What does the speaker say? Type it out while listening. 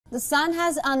The sun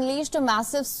has unleashed a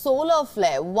massive solar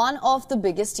flare, one of the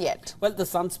biggest yet. Well, the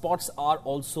sunspots are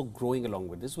also growing along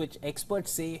with this, which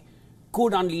experts say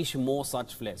could unleash more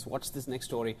such flares. Watch this next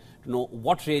story to know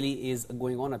what really is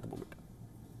going on at the moment.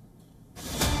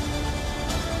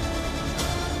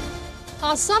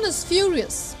 Our sun is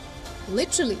furious.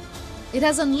 Literally, it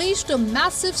has unleashed a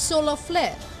massive solar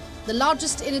flare, the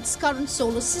largest in its current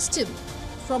solar system,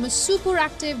 from a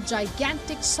superactive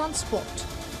gigantic sunspot.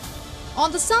 On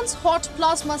the sun's hot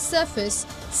plasma surface,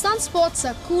 sunspots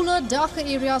are cooler, darker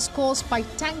areas caused by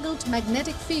tangled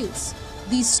magnetic fields.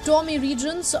 These stormy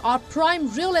regions are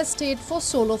prime real estate for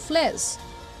solar flares.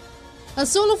 A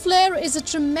solar flare is a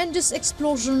tremendous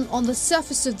explosion on the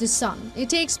surface of the sun. It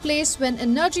takes place when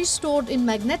energy stored in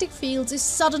magnetic fields is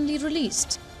suddenly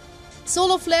released.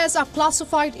 Solar flares are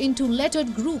classified into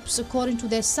lettered groups according to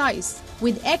their size,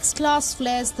 with X-class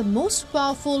flares the most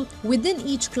powerful. Within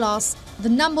each class, the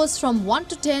numbers from 1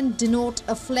 to 10 denote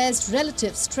a flare's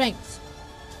relative strength.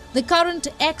 The current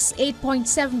X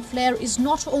 8.7 flare is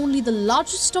not only the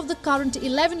largest of the current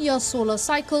 11-year solar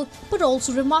cycle, but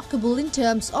also remarkable in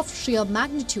terms of sheer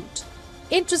magnitude.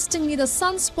 Interestingly, the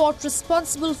sunspot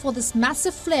responsible for this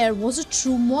massive flare was a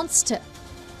true monster.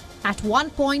 At one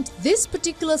point, this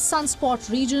particular sunspot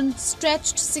region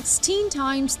stretched 16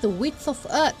 times the width of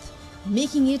Earth,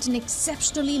 making it an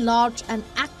exceptionally large and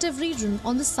active region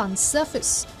on the sun's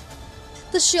surface.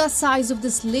 The sheer size of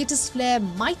this latest flare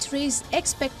might raise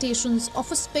expectations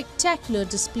of a spectacular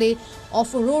display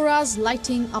of auroras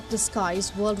lighting up the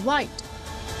skies worldwide.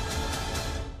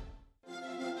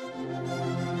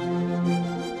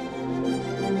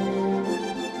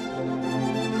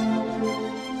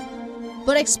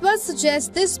 But experts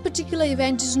suggest this particular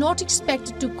event is not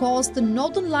expected to cause the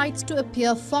northern lights to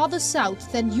appear farther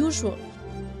south than usual.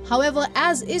 However,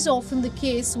 as is often the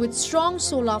case with strong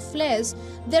solar flares,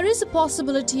 there is a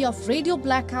possibility of radio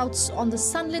blackouts on the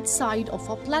sunlit side of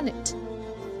our planet.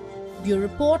 Bureau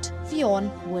Report,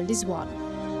 WION World is One.